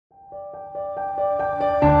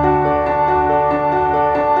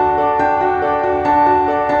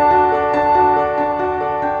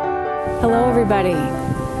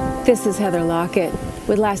everybody. This is Heather Lockett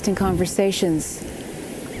with Lasting Conversations.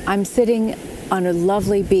 I'm sitting on a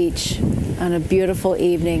lovely beach on a beautiful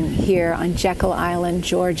evening here on Jekyll Island,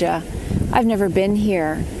 Georgia. I've never been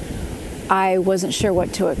here. I wasn't sure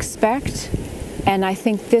what to expect, and I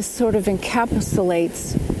think this sort of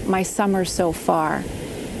encapsulates my summer so far.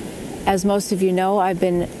 As most of you know, I've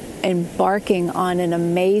been embarking on an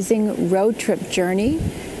amazing road trip journey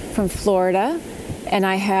from Florida, and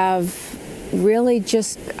I have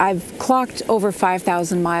I've clocked over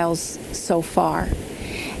 5,000 miles so far.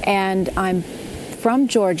 And I'm from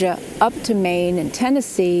Georgia up to Maine and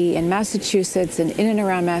Tennessee and Massachusetts and in and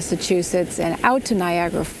around Massachusetts and out to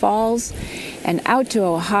Niagara Falls and out to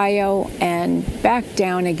Ohio and back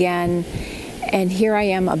down again. And here I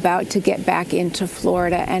am about to get back into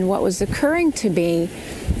Florida. And what was occurring to me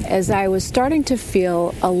as I was starting to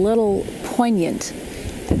feel a little poignant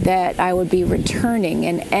that I would be returning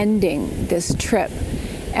and ending this trip.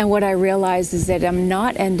 And what I realized is that I'm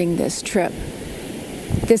not ending this trip.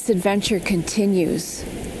 This adventure continues.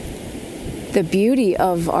 The beauty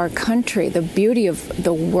of our country, the beauty of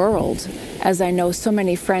the world, as I know so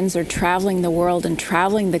many friends are traveling the world and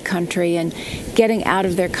traveling the country and getting out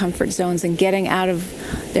of their comfort zones and getting out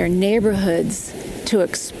of their neighborhoods to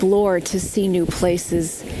explore, to see new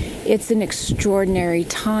places. It's an extraordinary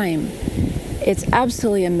time. It's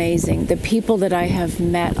absolutely amazing. The people that I have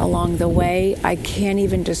met along the way, I can't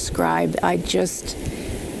even describe.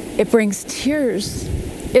 It brings tears.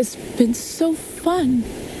 It's been so fun.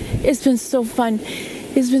 It's been so fun.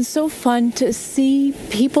 It's been so fun to see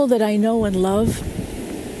people that I know and love.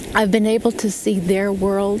 I've been able to see their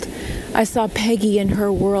world. I saw Peggy in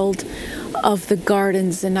her world of the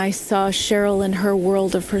gardens, and I saw Cheryl in her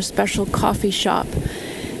world of her special coffee shop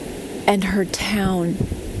and her town.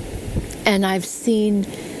 And I've seen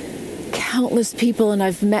countless people, and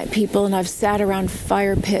I've met people, and I've sat around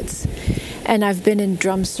fire pits, and I've been in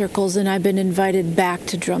drum circles, and I've been invited back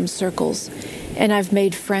to drum circles. And I've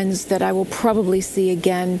made friends that I will probably see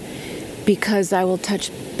again because I will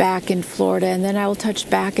touch back in Florida, and then I will touch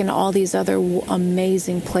back in all these other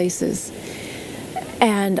amazing places.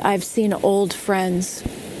 And I've seen old friends,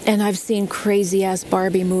 and I've seen crazy-ass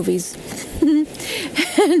Barbie movies.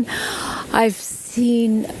 And I've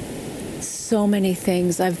seen so many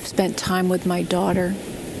things. I've spent time with my daughter,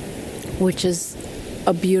 which is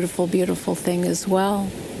a beautiful, beautiful thing as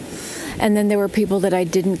well. And then there were people that I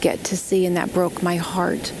didn't get to see, and that broke my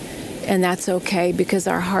heart. And that's okay, because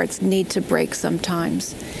our hearts need to break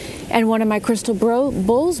sometimes. And one of my crystal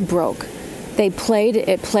bowls broke. It played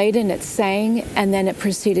and it sang, and then it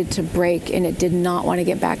proceeded to break, and it did not want to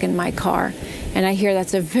get back in my car. And I hear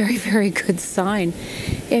that's a very, very good sign.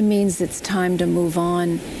 It means it's time to move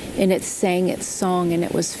on. And it sang its song, and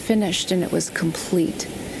it was finished, and it was complete.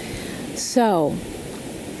 So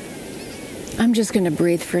I'm just going to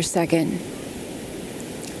breathe for a second.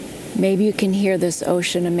 Maybe you can hear this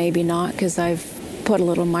ocean, and maybe not, because I've put a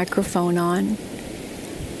little microphone on.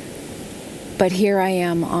 But here I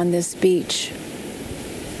am on this beach,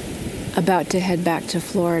 about to head back to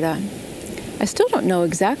Florida. I still don't know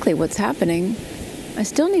exactly what's happening. I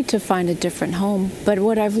still need to find a different home. But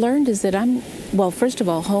what I've learned is that first of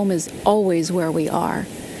all, home is always where we are.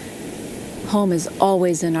 Home is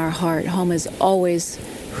always in our heart. Home is always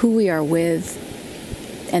who we are with.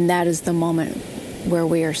 And that is the moment where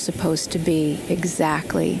we are supposed to be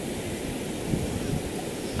exactly.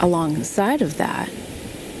 Alongside of that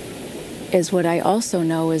is what I also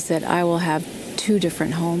know is that I will have 2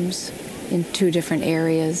 different homes in 2 different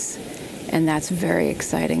areas. And that's very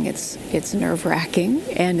exciting. It's nerve-wracking,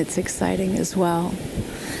 and it's exciting as well.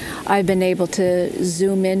 I've been able to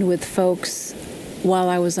zoom in with folks while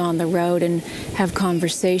I was on the road and have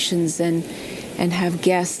conversations and have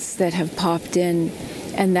guests that have popped in,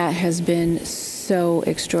 and that has been so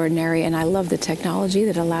extraordinary. And I love the technology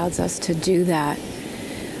that allows us to do that.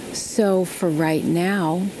 So for right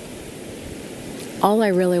now, all I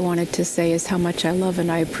really wanted to say is how much I love and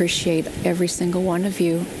I appreciate every single one of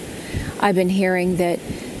you. I've been hearing that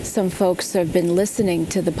some folks have been listening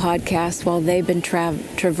to the podcast while they've been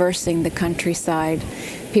traversing the countryside,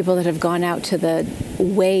 people that have gone out to the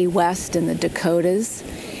way west in the Dakotas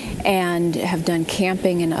and have done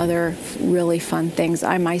camping and other really fun things.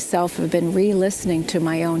 I myself have been re-listening to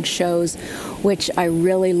my own shows, which I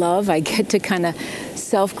really love. I get to kind of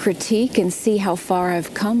self-critique and see how far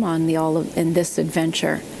I've come in this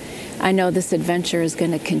adventure. I know this adventure is going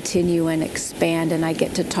to continue and expand, and I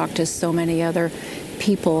get to talk to so many other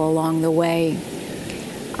people along the way.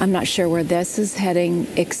 I'm not sure where this is heading,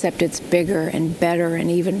 except it's bigger and better and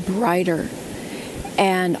even brighter.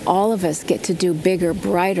 And all of us get to do bigger,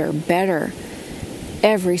 brighter, better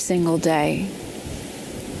every single day.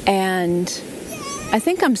 And I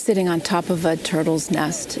think I'm sitting on top of a turtle's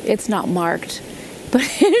nest. It's not marked, but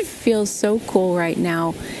it feels so cool right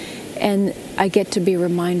now. And I get to be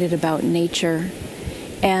reminded about nature.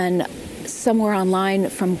 And somewhere online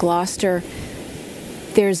from Gloucester,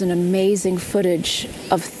 there's an amazing footage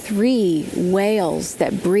of 3 whales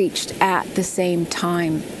that breached at the same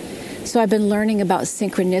time. So I've been learning about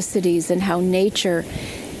synchronicities and how nature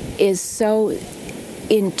is so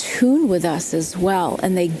in tune with us as well,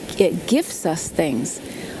 and it gifts us things.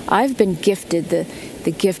 I've been gifted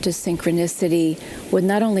the gift of synchronicity with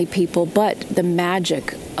not only people, but the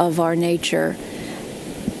magic of our nature.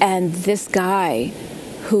 And this guy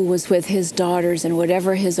who was with his daughters, and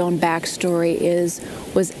whatever his own backstory is,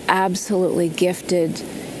 was absolutely gifted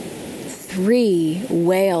 3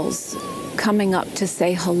 whales coming up to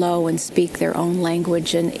say hello and speak their own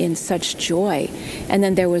language and in such joy. And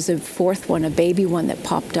then there was a 4th one, a baby one, that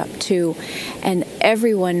popped up too. And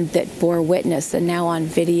everyone that bore witness, and now on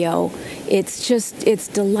video, it's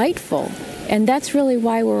delightful. And that's really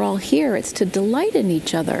why we're all here. It's to delight in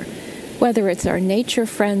each other. Whether it's our nature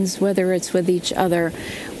friends, whether it's with each other,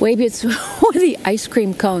 maybe it's with the ice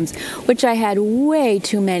cream cones, which I had way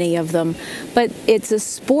too many of them. But it's a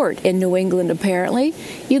sport in New England, apparently.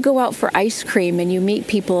 You go out for ice cream and you meet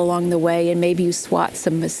people along the way, and maybe you swat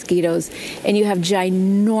some mosquitoes, and you have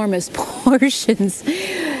ginormous portions.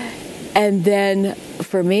 And then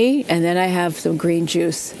for me, and then I have some green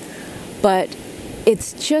juice. But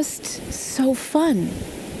it's just so fun.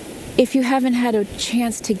 If you haven't had a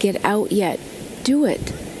chance to get out yet, do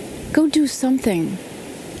it. Go do something.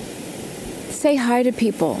 Say hi to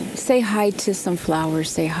people. Say hi to some flowers.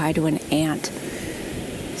 Say hi to an ant.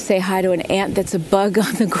 Say hi to an ant that's a bug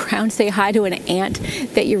on the ground. Say hi to an ant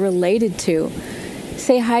that you're related to.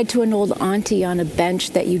 Say hi to an old auntie on a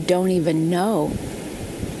bench that you don't even know.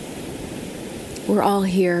 We're all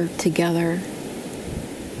here together.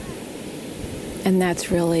 And that's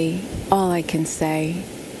really all I can say.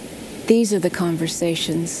 These are the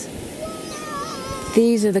conversations.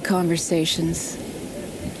 These are the conversations.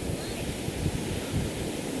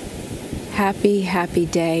 Happy, happy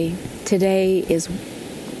day. Today is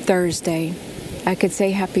Thursday. I could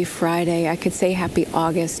say happy Friday. I could say happy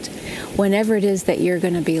August. Whenever it is that you're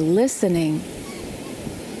going to be listening,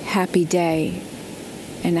 happy day.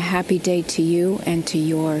 And a happy day to you and to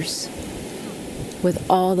yours. With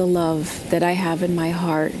all the love that I have in my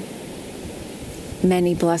heart.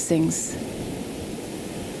 Many blessings.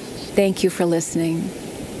 Thank you for listening.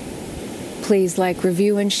 Please like,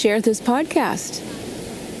 review, and share this podcast.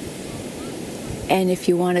 And if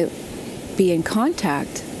you want to be in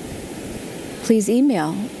contact, please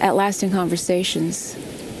email at Lasting Conversations,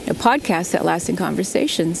 a podcast at Lasting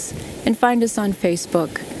Conversations, and find us on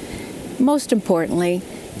Facebook. Most importantly,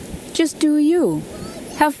 just do you.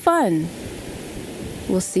 Have fun.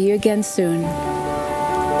 We'll see you again soon.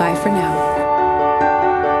 Bye for now.